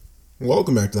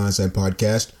Welcome back to the Hindsight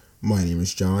Podcast. My name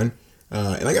is John,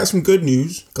 and I got some good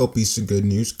news, a couple pieces of good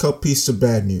news, a couple pieces of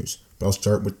bad news. But I'll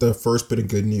start with the first bit of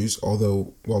good news,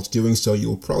 although whilst doing so,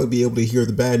 you'll probably be able to hear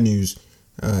the bad news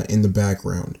in the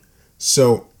background.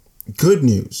 So, good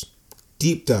news,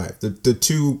 deep dive, the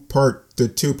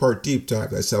two-part deep dive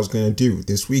that I was going to do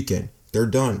this weekend. They're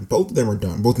done. Both of them are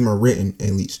done. Both of them are written,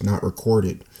 at least, not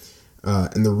recorded.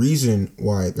 And the reason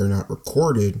why they're not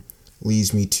recorded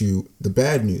leads me to the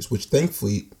bad news, which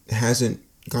thankfully hasn't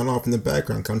gone off in the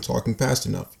background. I'm talking fast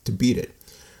enough to beat it.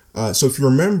 So if you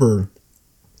remember,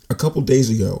 a couple days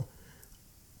ago,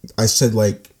 I said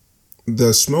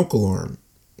the smoke alarm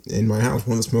in my house,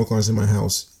 one of the smoke alarms in my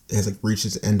house has reached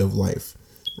its end of life,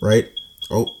 right?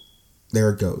 Oh, there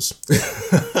it goes.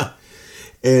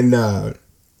 And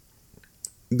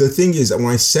the thing is, when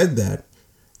I said that,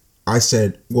 I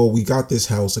said, well, we got this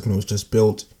house when it was just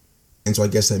built. And so I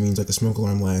guess that means the smoke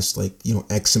alarm lasts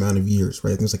X amount of years,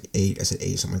 right? I think it's 8. I said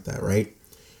 8, something like that, right?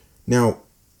 Now,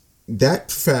 that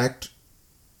fact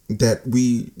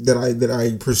that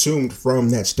I presumed from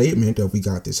that statement of we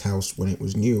got this house when it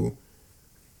was new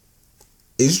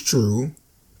is true,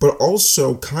 but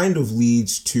also kind of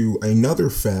leads to another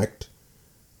fact,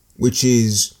 which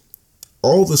is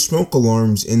all the smoke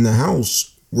alarms in the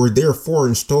house were therefore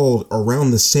installed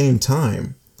around the same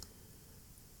time.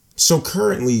 So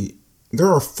currently, there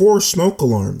are 4 smoke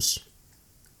alarms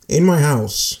in my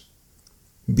house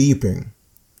beeping.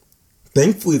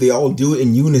 Thankfully, they all do it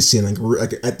in unison,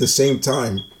 at the same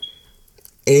time.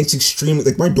 And it's extremely,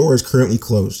 my door is currently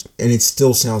closed, and it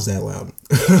still sounds that loud.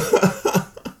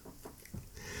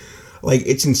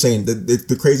 It's insane.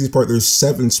 The craziest part, there's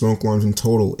 7 smoke alarms in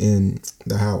total in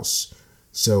the house.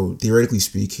 So, theoretically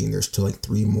speaking, there's still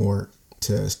 3 more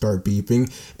to start beeping.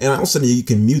 And also, you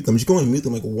can mute them. You can only mute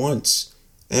them once.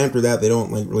 After that, they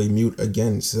don't really mute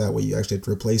again, so that way you actually have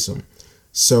to replace them.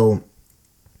 So,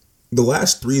 the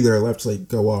last 3 that are left to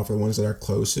go off are the ones that are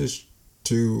closest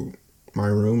to my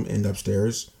room and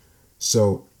upstairs.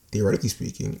 So, theoretically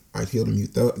speaking, I feel to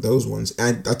mute those ones.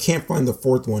 And I can't find the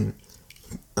 4th one.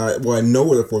 I know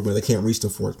where the 4th one is. I can't reach the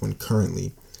 4th one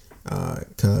currently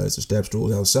because the step stool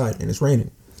is outside and it's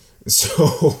raining.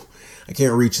 So, I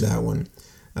can't reach that one.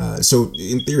 So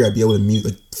in theory, I'd be able to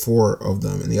mute 4 of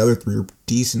them, and the other 3 are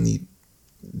decently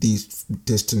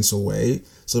distance away.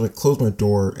 So if I close my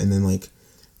door and then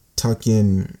tuck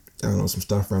in, I don't know, some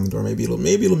stuff around the door, maybe it'll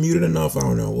mute it enough. I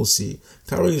don't know. We'll see.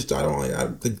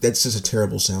 That's just a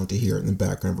terrible sound to hear in the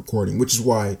background recording, which is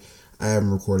why I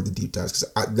haven't recorded the deep dives,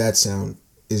 because that sound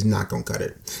is not gonna cut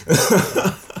it.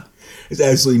 It's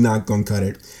absolutely not gonna cut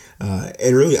it.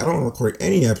 And really, I don't want to record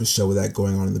any episode with that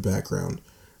going on in the background.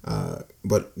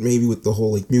 But maybe with the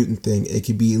whole mutant thing, it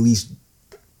could be at least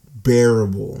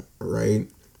bearable, right?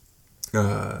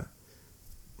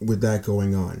 With that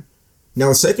going on. Now,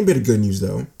 the second bit of good news,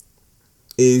 though,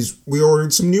 is we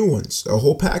ordered some new ones, a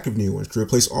whole pack of new ones to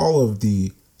replace all of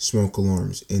the smoke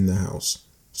alarms in the house.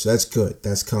 So that's good.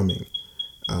 That's coming.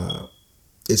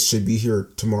 It should be here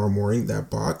tomorrow morning, that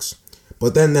box.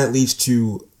 But then that leads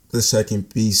to the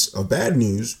second piece of bad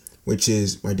news, which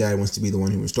is my dad wants to be the one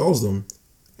who installs them.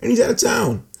 And he's out of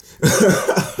town.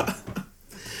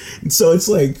 And so it's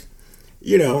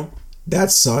that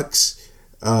sucks.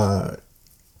 I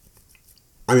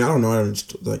don't know how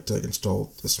to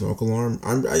install the smoke alarm.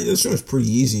 I assume it's pretty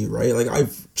easy, right?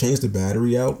 I've changed the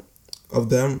battery out of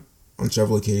them on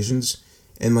several occasions.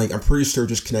 And I'm pretty sure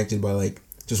just connected by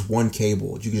just one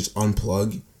cable. You can just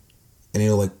unplug and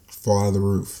it'll fall out of the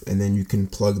roof. And then you can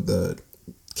plug the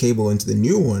cable into the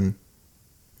new one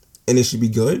and it should be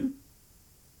good.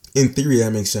 In theory,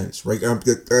 that makes sense, right?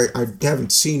 I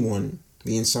haven't seen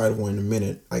the inside of one in a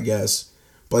minute, I guess.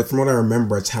 But from what I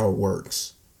remember, that's how it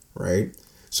works, right?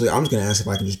 So I'm just going to ask if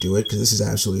I can just do it, because this is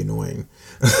absolutely annoying.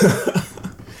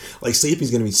 Sleeping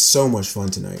is going to be so much fun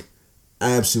tonight.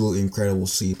 Absolutely incredible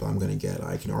sleep I'm going to get.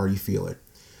 I can already feel it.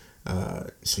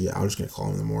 So yeah, I'm just going to call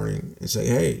him in the morning and say,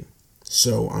 hey,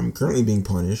 so I'm currently being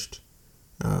punished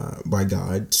by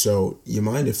God. So you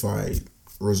mind if I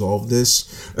resolve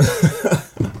this?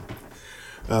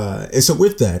 And so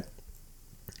with that,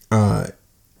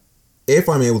 if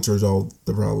I'm able to resolve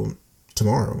the problem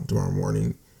tomorrow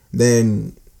morning,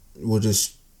 then we'll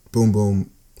just boom,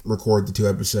 record the 2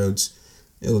 episodes.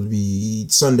 It'll be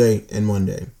Sunday and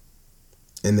Monday.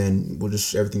 And then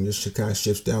everything just kind of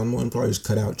shifts down one. Probably just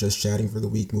cut out just chatting for the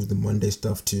week, move the Monday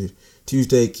stuff to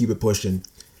Tuesday, keep it pushing.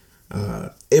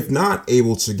 If not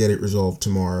able to get it resolved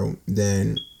tomorrow,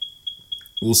 then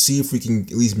we'll see if we can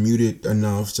at least mute it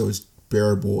enough so it's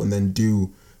bearable, and then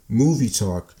do movie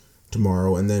talk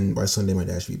tomorrow, and then by Sunday my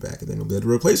dad should be back, and then we'll be able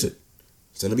to replace it.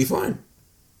 So it'll be fine.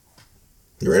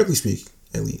 Theoretically speaking,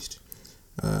 at least.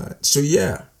 So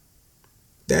yeah,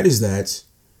 that is that.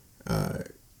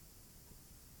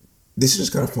 This is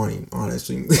just kind of funny,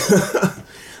 honestly.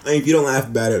 I mean, if you don't laugh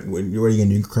about it, what are you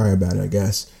gonna do? Cry about it, I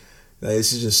guess.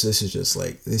 This is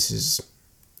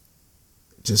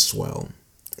just swell.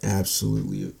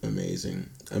 Absolutely amazing.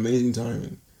 Amazing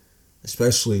timing.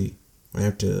 Especially when I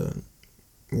have to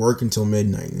work until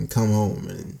midnight and come home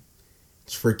and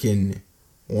it's freaking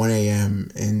 1 a.m.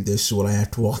 and this is what I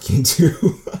have to walk into.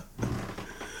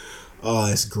 Oh,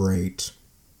 that's great.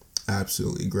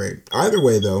 Absolutely great. Either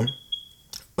way, though,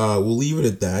 we'll leave it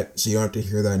at that so you don't have to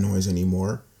hear that noise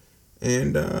anymore.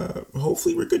 And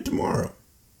hopefully we're good tomorrow.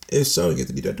 If so, you get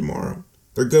to do that tomorrow.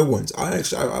 They're good ones. I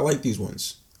like these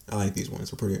ones. I like these ones.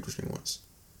 They're pretty interesting ones.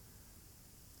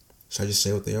 Should I just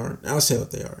say what they are? I'll say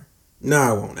what they are. No,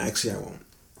 I won't. Actually, I won't.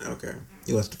 Okay.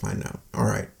 You'll have to find out. All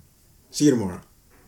right. See you tomorrow.